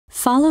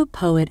Follow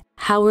poet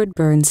Howard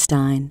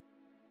Bernstein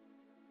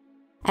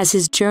as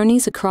his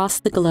journeys across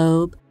the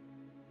globe,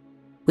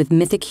 with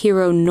mythic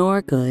hero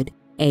Norgood,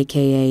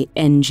 aka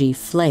NG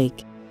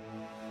Flake,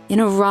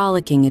 in a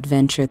rollicking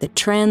adventure that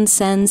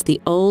transcends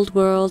the old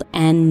world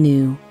and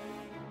new.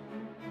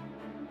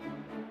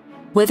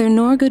 Whether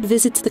Norgood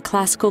visits the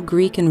classical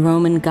Greek and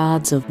Roman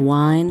gods of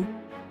wine,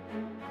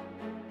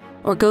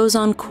 or goes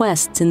on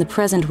quests in the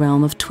present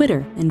realm of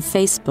Twitter and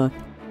Facebook,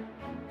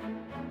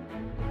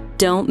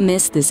 don't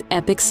miss this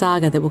epic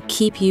saga that will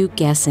keep you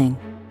guessing.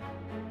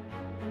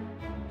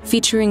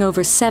 Featuring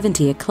over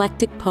 70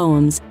 eclectic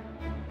poems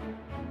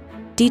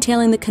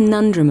detailing the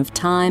conundrum of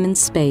time and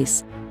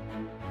space,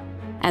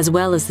 as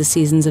well as the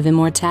seasons of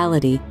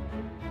immortality.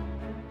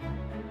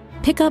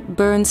 Pick up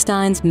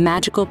Bernstein's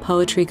magical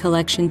poetry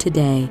collection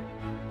today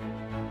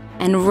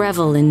and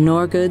revel in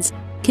Norgood's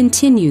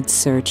continued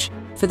search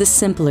for the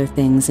simpler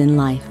things in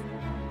life.